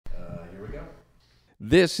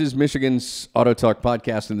This is Michigan's AutoTalk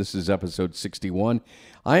podcast, and this is episode 61.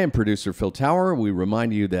 I am producer Phil Tower. We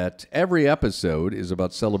remind you that every episode is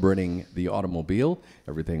about celebrating the automobile,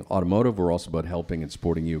 everything automotive. We're also about helping and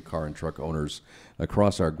supporting you, car and truck owners,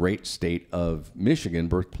 across our great state of Michigan,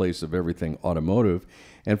 birthplace of everything automotive.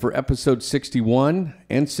 And for episode 61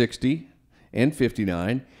 and 60 and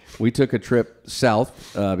 59, we took a trip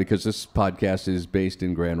south because this podcast is based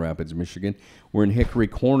in Grand Rapids, Michigan. We're in Hickory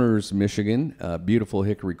Corners, Michigan, beautiful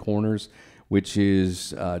Hickory Corners, which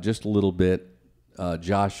is just a little bit.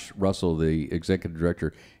 Josh Russell, the executive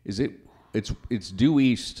director, it's due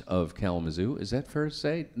east of Kalamazoo. Is that fair to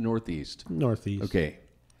say? Northeast. Northeast. Okay.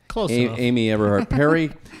 Close enough. Amy Everhart Perry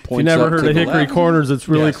points if you never heard of Hickory left. Corners, it's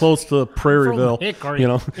really Yes. close to Prairieville. Hickory. You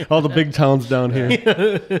know, all the big towns down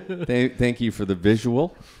here. Thank you for the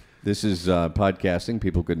visual. This is podcasting.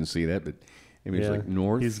 People couldn't see that, but Amy's like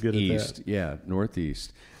northeast. He's good at that. Yeah,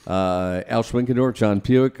 northeast. Al Schwinkendorf, John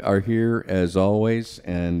Puhek are here as always,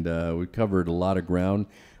 and we covered a lot of ground.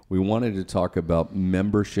 We wanted to talk about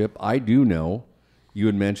membership. I do know, you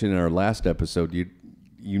had mentioned in our last episode,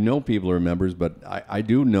 you know people are members, but I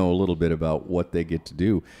do know a little bit about what they get to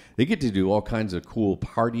do. They get to do all kinds of cool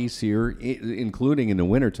parties here, including in the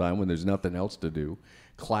wintertime when there's nothing else to do.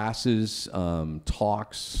 Classes,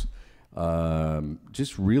 talks,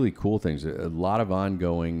 just really cool things. A lot of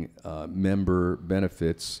ongoing member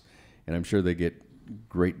benefits, and I'm sure they get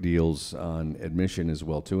great deals on admission as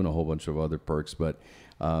well, too, and a whole bunch of other perks. But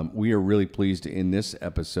we are really pleased in this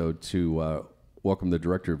episode to welcome the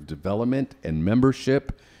Director of Development and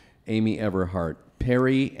Membership, Amy Everhart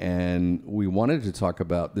Perry, and we wanted to talk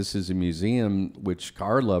about, this is a museum which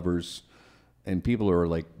car lovers and people who are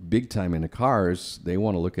like big time into cars, they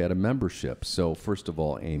want to look at a membership. So first of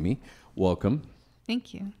all, Amy, welcome.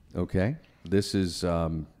 Thank you. Okay. This is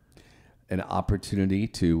an opportunity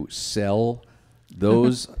to sell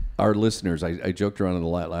those, our listeners. I joked around in the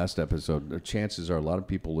last episode. The chances are a lot of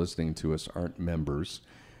people listening to us aren't members.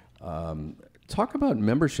 Talk about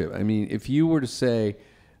membership. I mean, if you were to say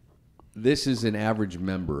this is an average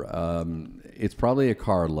member, it's probably a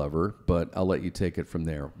car lover, but I'll let you take it from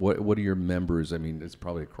there. What are your members? I mean, it's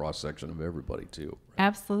probably a cross-section of everybody, too. Right?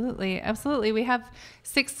 Absolutely. We have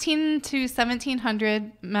 1,600 to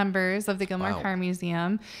 1,700 members of the Gilmore Car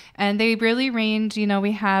Museum, and they really range. You know,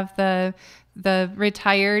 we have the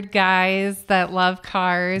retired guys that love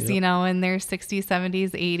cars, you know, in their 60s,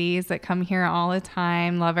 70s, 80s that come here all the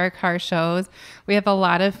time, love our car shows. We have a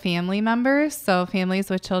lot of family members, so families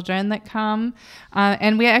with children that come.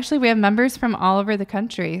 And we have members from all over the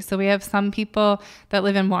country. So we have some people that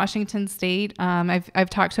live in Washington State. I've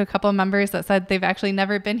talked to a couple of members that said they've actually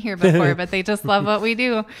never been here before, but they just love what we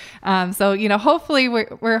do. So, you know, hopefully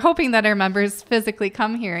we're hoping that our members physically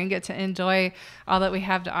come here and get to enjoy all that we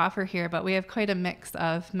have to offer here. But we have quite a mix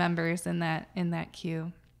of members in that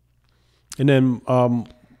queue. And then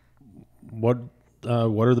what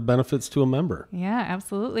are the benefits to a member? Yeah,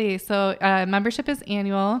 absolutely. So membership is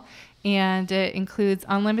annual, and it includes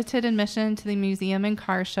unlimited admission to the museum and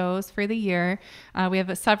car shows for the year. We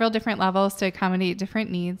have several different levels to accommodate different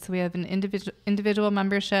needs. So we have an individual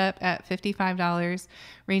membership at $55,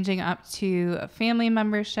 ranging up to a family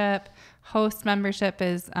membership. Host membership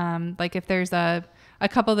is like if there's a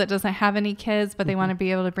couple that doesn't have any kids, but they want to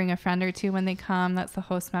be able to bring a friend or two when they come. That's the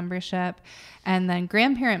host membership. And then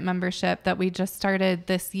grandparent membership that we just started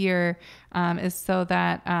this year is so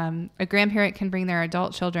that a grandparent can bring their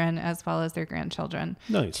adult children as well as their grandchildren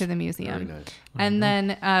to the museum. Very nice. And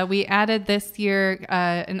then we added this year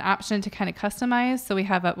an option to kind of customize. So we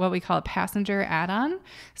have what we call a passenger add-on.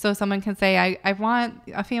 So someone can say, I want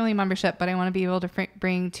a family membership, but I want to be able to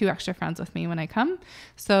bring 2 extra friends with me when I come.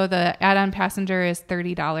 So the add-on passenger is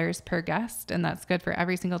 $30 per guest, and that's good for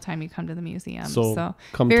every single time you come to the museum. So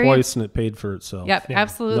come twice and it paid for itself. Yep, yeah.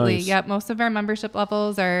 Absolutely. Nice. Yep, most of our membership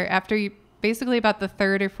levels are after you. Basically about the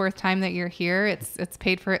 3rd or 4th time that you're here, it's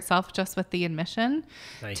paid for itself just with the admission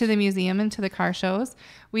to the museum and to the car shows.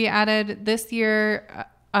 We added this year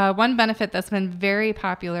one benefit that's been very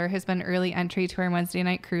popular has been early entry to our Wednesday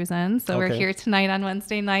night cruise-in. So we're here tonight on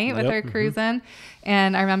Wednesday night with our cruise-in,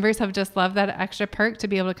 and our members have just loved that extra perk to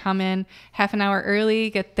be able to come in half an hour early,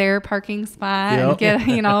 get their parking spot,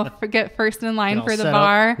 and get first in line for the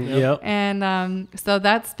bar. And so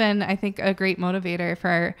that's been, I think, a great motivator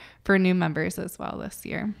for new members as well this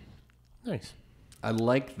year. Nice. I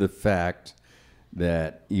like the fact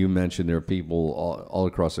that you mentioned there are people all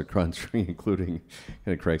across the country, including,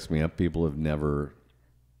 and it cracks me up, people have never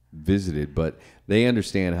visited, but they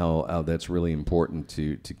understand how that's really important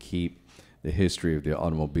to keep the history of the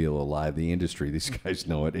automobile alive, the industry. These guys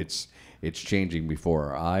know it. it's changing before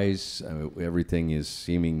our eyes. Everything is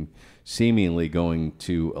seemingly going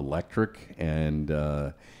to electric, and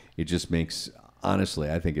it just makes,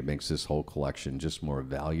 honestly, I think it makes this whole collection just more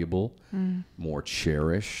valuable, more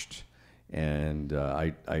cherished, and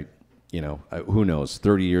who knows?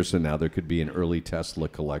 30 years from now, there could be an early Tesla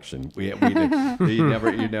collection. You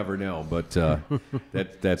never know, but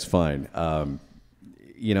that's fine. I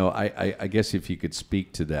guess if you could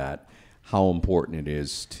speak to that, how important it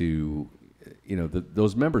is to,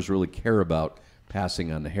 those members really care about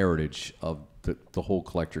passing on the heritage of the whole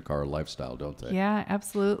collector car lifestyle, don't they? Yeah,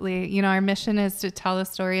 absolutely. Our mission is to tell the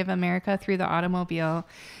story of America through the automobile.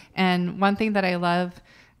 And one thing that I love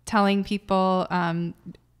telling people,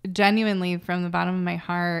 genuinely from the bottom of my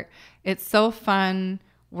heart, it's so fun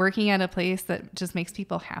working at a place that just makes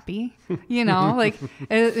people happy. Like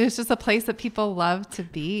it's just a place that people love to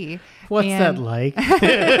be. What's that like?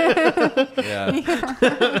 Yeah.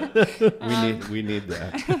 We need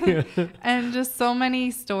that. And just so many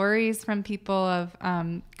stories from people of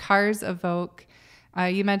cars evoke.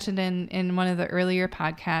 You mentioned in one of the earlier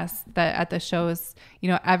podcasts that at the shows,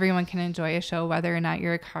 everyone can enjoy a show, whether or not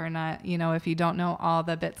you're a car nut. If you don't know all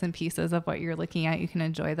the bits and pieces of what you're looking at, you can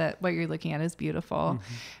enjoy that. What you're looking at is beautiful.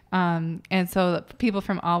 And so people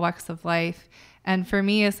from all walks of life. And for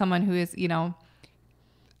me, as someone who is,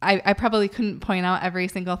 I probably couldn't point out every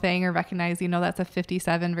single thing or recognize, that's a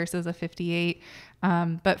 57 versus a 58.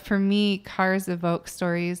 But for me, cars evoke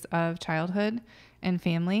stories of childhood and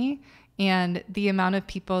family. And the amount of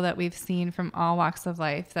people that we've seen from all walks of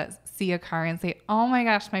life that see a car and say, oh my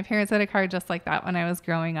gosh, my parents had a car just like that when I was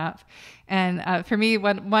growing up. And for me,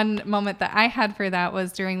 one moment that I had for that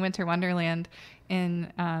was during Winter Wonderland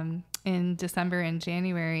in December and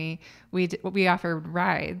January. We offered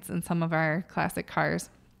rides in some of our classic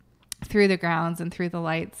cars through the grounds and through the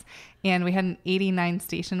lights. And we had an 89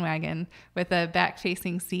 station wagon with a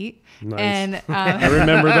back-facing seat. Nice. And I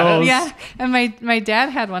remember those. Yeah, and my dad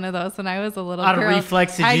had one of those when I was a little girl. Out of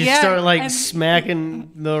reflex, did you start smacking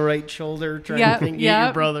the right shoulder trying to get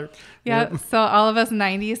your brother? Yeah, so all of us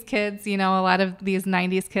 90s kids, a lot of these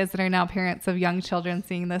 90s kids that are now parents of young children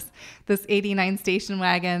seeing this 89 station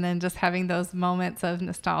wagon and just having those moments of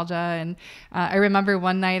nostalgia. And I remember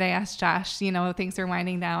one night I asked Josh, things were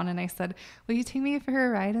winding down, and I said, will you take me for a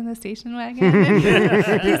ride in the station wagon?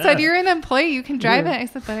 And he said, you're an employee, you can drive it. I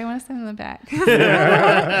said, but I want to sit in the back.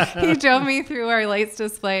 He drove me through our lights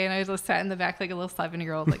display, and I just sat in the back like a little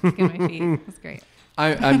 7-year-old, like kicking my feet. It was great.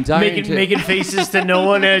 I'm dying making faces to no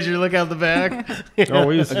one as you look out the back. Oh,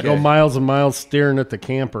 we used to go miles and miles staring at the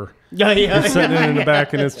camper. Yeah. Sitting in the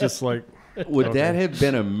back, and it's just like. Would that have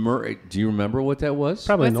been a do you remember what that was?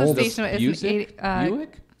 Probably an old Buick?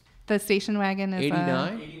 The station wagon is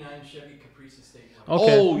 89? 89 Chevy Caprice Estate.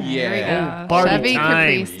 Okay. Oh, yeah. Chevy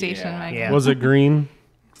time. Caprice station wagon. Yeah. Was it green?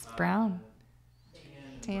 It's brown.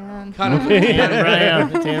 Tan. Kind of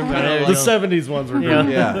The 70s ones were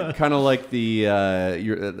green. Yeah, kind of like the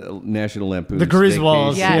National Lampoon. The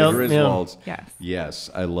Griswolds. Yes. The Griswolds. Yes.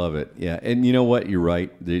 Yes, I love it. Yeah, and you know what? You're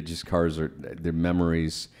right. They're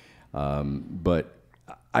memories. But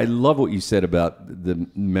I love what you said about the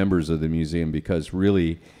members of the museum, because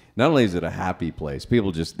really, not only is it a happy place,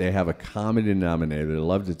 people they have a common denominator. They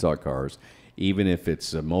love to talk cars. Even if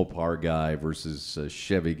it's a Mopar guy versus a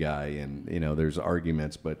Chevy guy, and there's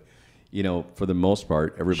arguments, but for the most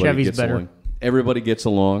part, everybody Chevy's gets better. along. Everybody gets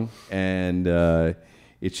along, and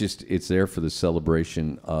it's there for the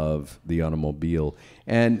celebration of the automobile.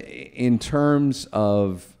 And in terms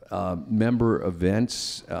of member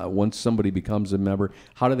events, once somebody becomes a member,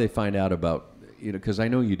 how do they find out about? Because I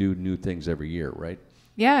know you do new things every year, right?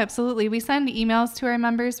 Yeah, absolutely. We send emails to our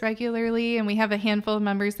members regularly, and we have a handful of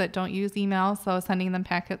members that don't use email, so sending them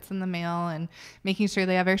packets in the mail and making sure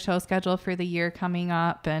they have our show schedule for the year coming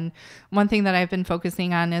up. And one thing that I've been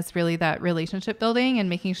focusing on is really that relationship building and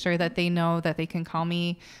making sure that they know that they can call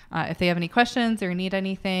me if they have any questions or need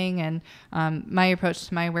anything. And my approach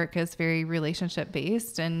to my work is very relationship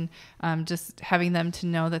based, and just having them to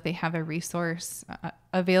know that they have a resource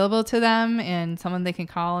available to them and someone they can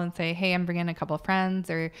call and say, hey, I'm bringing a couple of friends,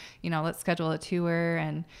 or, let's schedule a tour.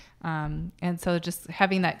 And so just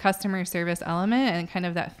having that customer service element and kind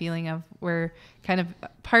of that feeling of we're kind of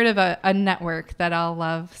part of a network that all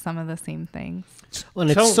love some of the same things. Well,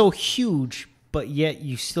 and it's so huge, but yet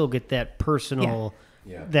you still get that personal,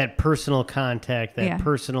 that personal contact, that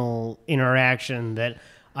personal interaction that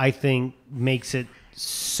I think makes it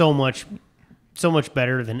so much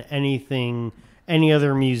better than any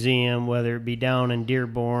other museum, whether it be down in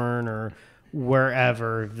Dearborn or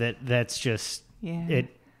wherever. That's just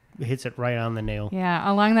hits it right on the nail.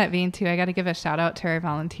 Yeah, along that vein too, I got to give a shout out to our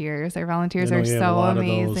volunteers. Our volunteers are so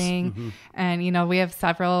amazing, and we have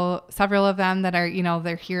several of them that are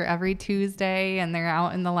they're here every Tuesday, and they're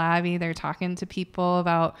out in the lobby. They're talking to people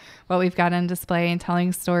about what we've got on display and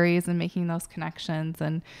telling stories and making those connections,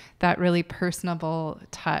 and that really personable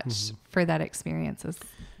touch for that experience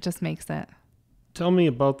just makes it. Tell me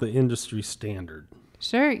about the industry standard.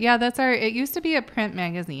 Sure. Yeah, it used to be a print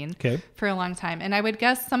magazine for a long time. And I would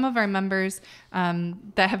guess some of our members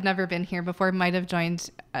that have never been here before might have joined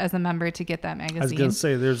as a member to get that magazine. I was going to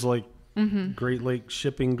say, there's like Great Lakes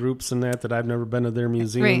shipping groups and that I've never been to their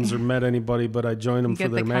museums or met anybody, but I joined them for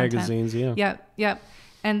their magazines. Yeah. Yep.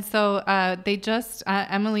 And so they just,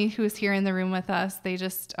 Emily, who's here in the room with us, they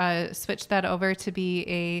just switched that over to be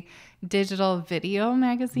a digital video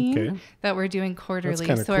magazine that we're doing quarterly.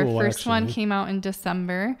 So cool, our first actually. one came out in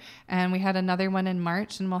December, and we had another one in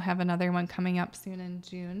March, and we'll have another one coming up soon in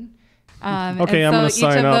June. I'm going to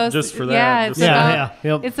sign up just for that.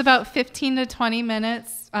 It's about 15 to 20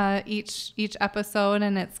 minutes each episode,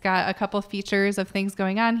 and it's got a couple features of things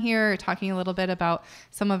going on here, talking a little bit about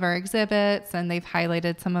some of our exhibits, and they've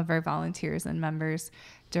highlighted some of our volunteers and members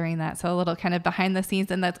during that. So a little kind of behind the scenes,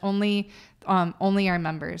 and that's only our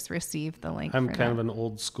members receive the link. I'm kind of an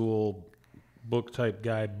old school book type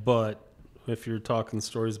guy, but if you're talking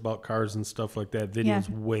stories about cars and stuff like that, video is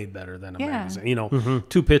way better than a magazine.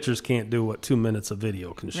 2 pictures can't do what 2 minutes of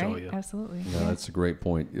video can show you. Absolutely. Yeah, that's a great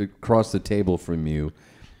point. Across the table from you,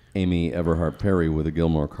 Amy Everhart Perry with the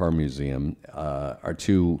Gilmore Car Museum, are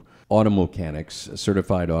 2 auto mechanics,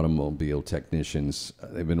 certified automobile technicians.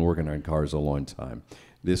 They've been working on cars a long time.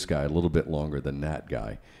 This guy, a little bit longer than that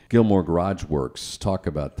guy. Gilmore Garage Works, talk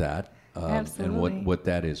about that. And what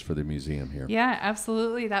that is for the museum here. Yeah,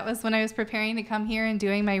 absolutely. That was when I was preparing to come here and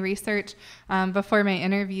doing my research before my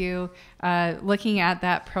interview. Looking at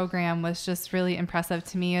that program was just really impressive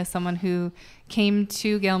to me as someone who came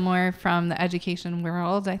to Gilmore from the education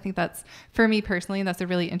world. I think that's, for me personally, that's a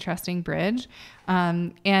really interesting bridge.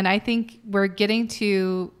 And I think we're getting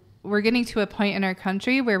to a point in our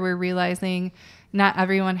country where we're realizing not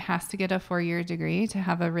everyone has to get a 4-year degree to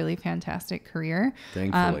have a really fantastic career.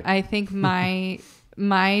 Thankfully. I think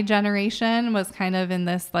my generation was kind of in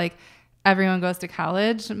this like everyone goes to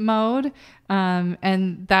college mode,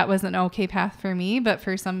 and that was an okay path for me. But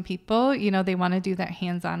for some people, they want to do that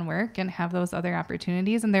hands-on work and have those other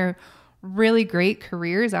opportunities, and there are really great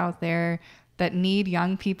careers out there that need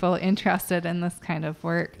young people interested in this kind of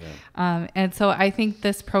work. And so I think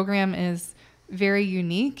this program is very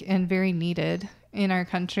unique and very needed in our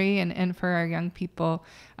country and for our young people.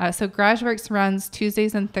 So Garage Works runs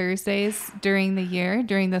Tuesdays and Thursdays during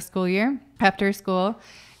the school year, after school.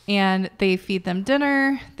 And they feed them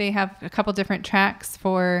dinner. They have a couple different tracks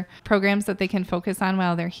for programs that they can focus on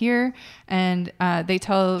while they're here. And they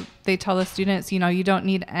tell the students, you don't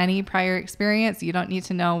need any prior experience. You don't need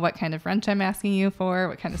to know what kind of wrench I'm asking you for,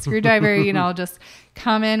 what kind of screwdriver, just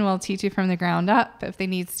come in. We'll teach you from the ground up. If they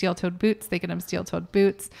need steel-toed boots, they get them steel-toed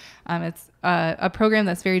boots. It's a program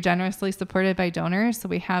that's very generously supported by donors. So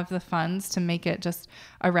we have the funds to make it just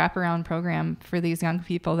a wraparound program for these young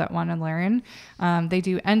people that want to learn. They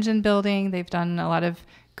do engine building. They've done a lot of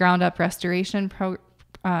ground up restoration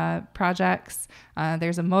projects.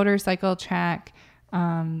 There's a motorcycle track.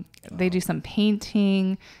 They do some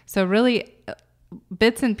painting. So really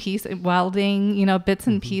bits and pieces, welding, bits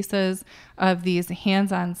and pieces of these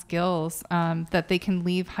hands-on skills that they can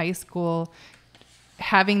leave high school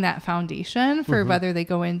having that foundation for whether they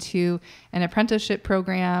go into an apprenticeship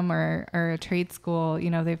program or a trade school.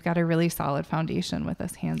 They've got a really solid foundation with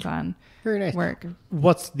this hands-on Very nice. work.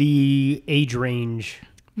 What's the age range?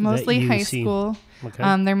 Mostly that you high see? school.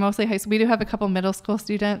 Okay. They're mostly high school. We do have a couple middle school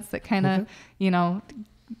students that kind of,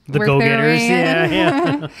 The work go-getters, their way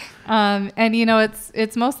yeah. and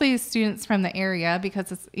it's mostly students from the area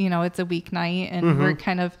because it's it's a weeknight and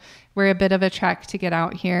we're a bit of a trek to get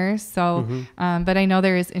out here. So, but I know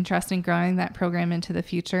there is interest in growing that program into the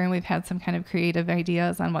future, and we've had some kind of creative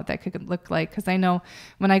ideas on what that could look like. Because I know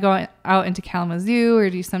when I go out into Kalamazoo or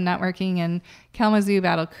do some networking in Kalamazoo,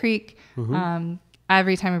 Battle Creek,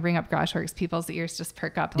 every time we bring up Garage Works, people's ears just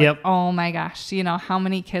perk up. Like, oh my gosh, how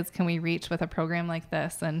many kids can we reach with a program like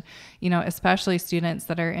this? And, especially students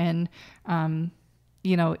that are in,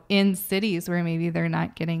 in cities where maybe they're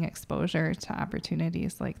not getting exposure to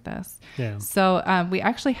opportunities like this. Yeah. So we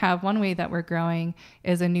actually have one way that we're growing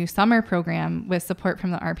is a new summer program with support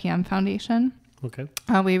from the RPM Foundation. Okay.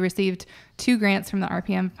 We received 2 grants from the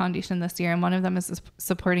RPM Foundation this year, and one of them is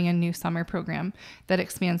supporting a new summer program that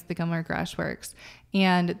expands the Gilmore Garage Works.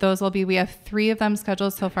 And those will be, we have 3 of them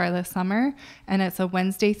scheduled so far this summer, and it's a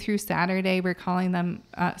Wednesday through Saturday. We're calling them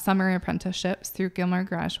summer apprenticeships through Gilmore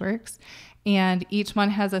Garage Works. And each one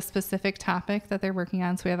has a specific topic that they're working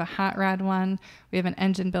on. So we have a hot rod one, we have an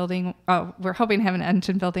engine building, we're hoping to have an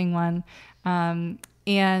engine building one.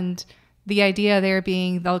 And the idea there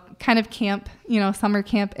being they'll kind of camp, summer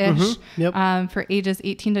camp-ish for ages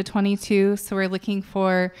 18 to 22. So we're looking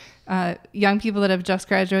for young people that have just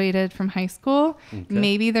graduated from high school. Okay.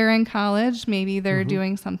 Maybe they're in college, maybe they're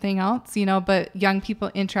doing something else, but young people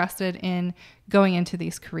interested in going into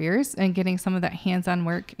these careers and getting some of that hands-on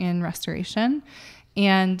work in restoration.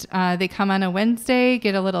 And they come on a Wednesday,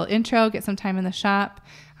 get a little intro, get some time in the shop,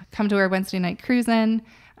 come to our Wednesday night cruising,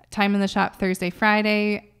 time in the shop Thursday,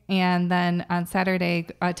 Friday, and then on Saturday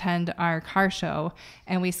attend our car show.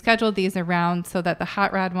 And we scheduled these around so that the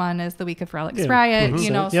hot rod one is the week of Relics Riot,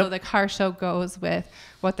 so the car show goes with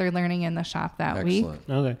what they're learning in the shop that week.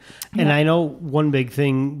 Okay. And I know one big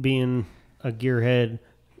thing being a gearhead,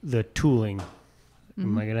 the tooling.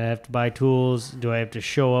 Am I going to have to buy tools? Do I have to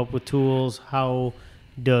show up with tools? How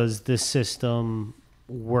does this system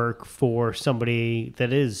work for somebody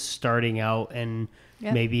that is starting out and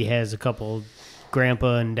maybe has a couple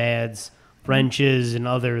grandpa and dad's wrenches, and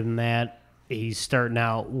other than that, he's starting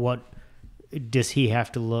out? What does he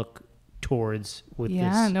have to look towards with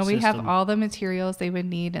this system? We have all the materials they would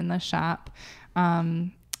need in the shop.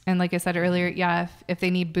 And like I said earlier, if they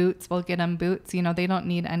need boots, we'll get them boots. They don't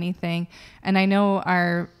need anything. And I know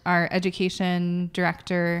our education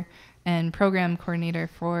director and program coordinator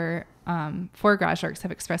for Garage Works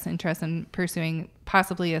have expressed interest in pursuing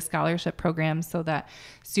possibly a scholarship program so that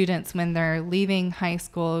students, when they're leaving high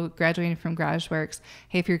school, graduating from Garage Works,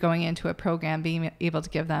 if you're going into a program, being able to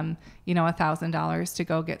give them, $1,000 to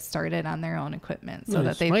go get started on their own equipment so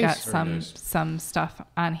that they've got some stuff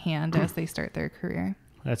on hand as they start their career.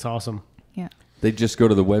 That's awesome. Yeah. They just go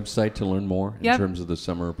to the website to learn more in terms of the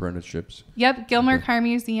summer apprenticeships? Yep,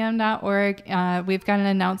 GilmoreCarMuseum.org. We've got an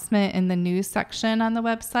announcement in the news section on the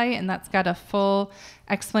website, and that's got a full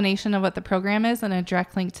explanation of what the program is and a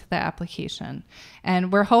direct link to the application.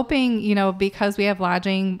 And we're hoping, because we have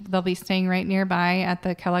lodging, they'll be staying right nearby at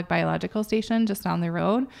the Kellogg Biological Station just down the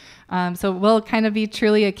road. So it will kind of be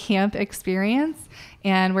truly a camp experience.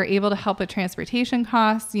 And we're able to help with transportation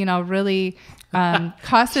costs. Really,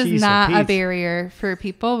 cost is not a barrier for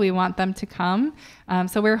people. We want them to come.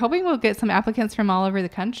 So we're hoping we'll get some applicants from all over the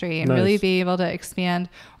country and really be able to expand,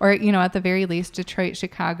 or, at the very least, Detroit,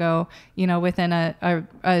 Chicago, within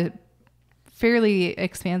a fairly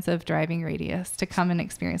expansive driving radius to come and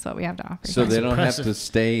experience what we have to offer. So they don't have to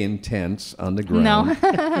stay in tents on the ground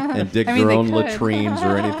and dig their own latrines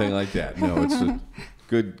or anything like that. No, it's a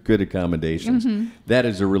good accommodations. That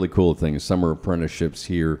is a really cool thing. Summer apprenticeships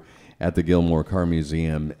here at the Gilmore Car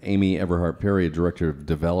Museum. Amy Everhart Perry, Director of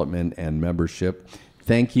Development and Membership,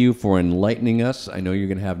 thank you for enlightening us. I know you're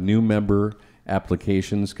going to have new member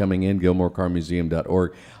applications coming in,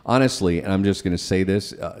 GilmoreCarMuseum.org. Honestly, and I'm just going to say this,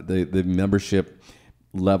 the membership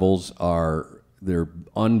levels they're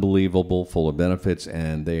unbelievable, full of benefits,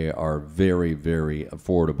 and they are very, very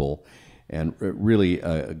affordable. And really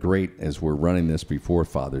great as we're running this before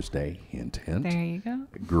Father's Day. Hint, hint. There you go.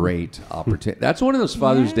 Great opportunity. That's one of those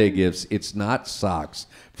Father's Day gifts. It's not socks.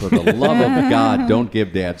 For the love of God, don't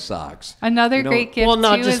give Dad socks. Great gift. Well,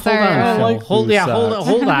 no, just hold on.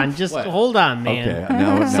 Hold on. Just hold on, man. Okay,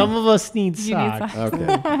 now. Some of us need socks. Okay,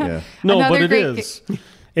 yeah. No, but it is.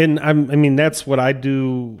 And that's what I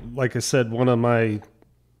do. Like I said, one of my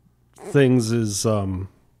things is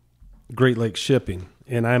Great Lakes Shipping.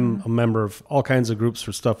 And I'm a member of all kinds of groups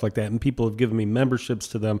for stuff like that. And people have given me memberships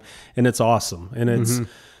to them, and it's awesome. And it's,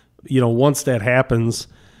 once that happens,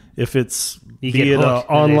 if it's be it an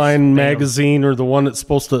online magazine or the one that's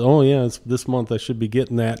supposed to, it's this month I should be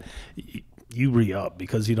getting that, you re-up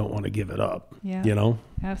because you don't want to give it up. Yeah.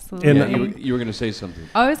 Absolutely. And you were going to say something.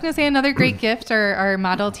 I was going to say another great gift are our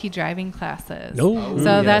Model T driving classes.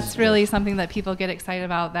 That's really something that people get excited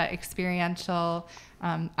about, that experiential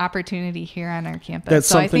opportunity here on our campus. That's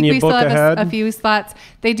so I something think you we book still have ahead? a few slots.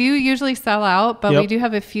 They do usually sell out, but we do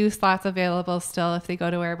have a few slots available still if they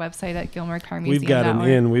go to our website at GilmoreCarMuseum.org. We've got an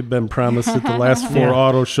in. We've been promised at the last 4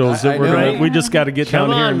 auto shows that we just got to get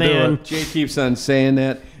down here and do it. Jay keeps on saying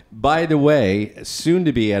that. By the way, soon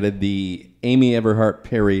to be added, the Amy Everhart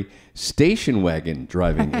Perry station wagon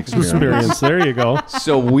driving experience. There you go.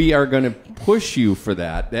 So we are going to push you for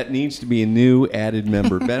that. That needs to be a new added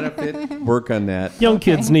member benefit. Work on that. Young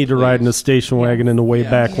kids need to ride in a station wagon in the way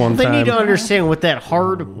back one They time. need to understand what that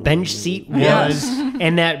hard bench seat was Yes.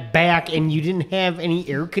 and that back, and you didn't have any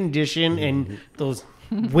air condition, and those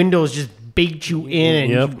windows just baked you in,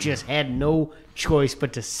 and Yep. you just had no choice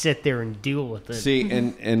but to sit there and deal with it. See,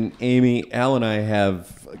 and Amy, Al and I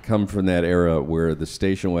have come from that era where the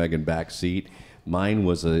station wagon back seat, mine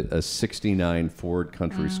was a 69 Ford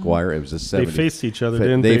Country Squire. It was a 70. They faced each other,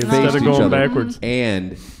 didn't They they? Instead faced of each going other. backwards.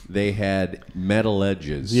 And they had metal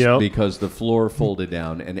edges Yep. because the floor folded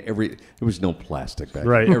down and there was no plastic back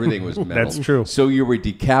Right. then. Everything was metal. That's true. So you were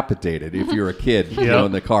decapitated if you're a kid, you know,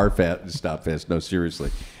 in the car stop fast. No, seriously.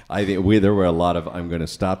 I think there were a lot of, I'm going to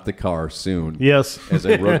stop the car soon. Yes. As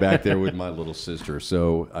I rode back there with my little sister.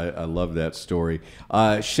 So I love that story.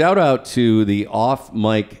 Shout out to the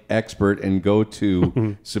off-mic expert and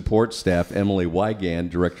go-to support staff, Emily Wygand,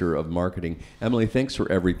 Director of Marketing. Emily, thanks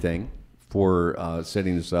for everything, for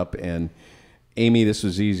setting this up. And Amy, this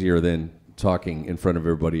was easier than talking in front of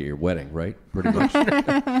everybody at your wedding, right? Pretty much.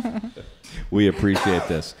 We appreciate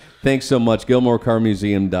this. Thanks so much.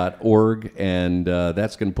 GilmoreCarMuseum.org. And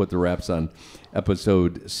that's going to put the wraps on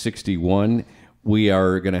episode 61. We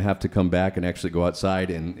are going to have to come back and actually go outside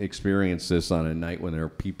and experience this on a night when there are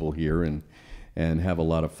people here and have a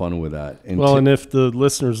lot of fun with that. And Well, and if the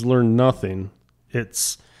listeners learn nothing,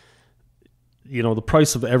 it's, you know, the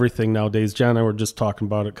price of everything nowadays. John and I were just talking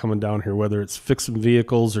about it coming down here, whether it's fixing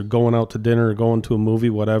vehicles or going out to dinner or going to a movie,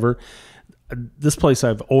 whatever. This place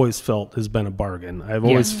I've always felt has been a bargain. I've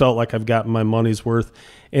always felt like I've gotten my money's worth,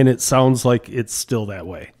 and it sounds like it's still that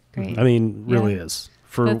way. Great. I mean, really is.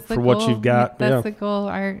 For the what goal. you've got. That's the goal.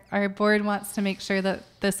 Our board wants to make sure that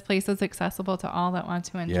this place is accessible to all that want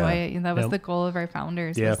to enjoy it. And that was the goal of our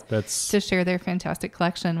founders. Yeah, was that's to share their fantastic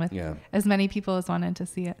collection with as many people as wanted to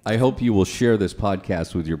see it. I hope you will share this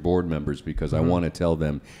podcast with your board members because I want to tell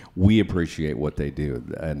them we appreciate what they do.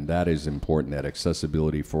 And that is important, that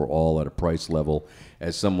accessibility for all at a price level.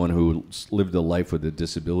 As someone who lived a life with a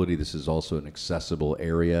disability, this is also an accessible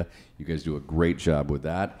area. You guys do a great job with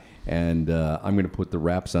that. And I'm going to put the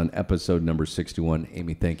wraps on episode number 61.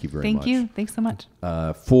 Amy, thank you very much. Thank you. Thanks so much.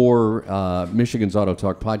 For Michigan's Auto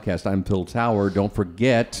Talk podcast, I'm Phil Tower. Don't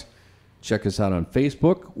forget, check us out on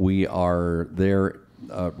Facebook. We are there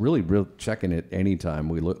really checking it anytime.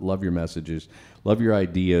 We love your messages, love your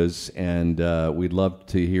ideas, and we'd love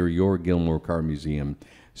to hear your Gilmore Car Museum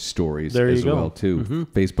stories as well, too.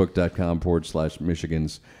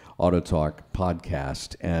 Facebook.com/Michigan's Auto Talk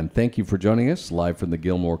podcast. And thank you for joining us live from the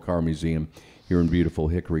Gilmore Car Museum here in beautiful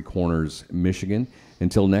Hickory Corners, Michigan.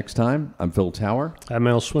 Until next time, I'm Phil Tower. I'm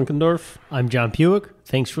Al Schwinkendorf. I'm John Puhek.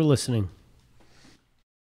 Thanks for listening.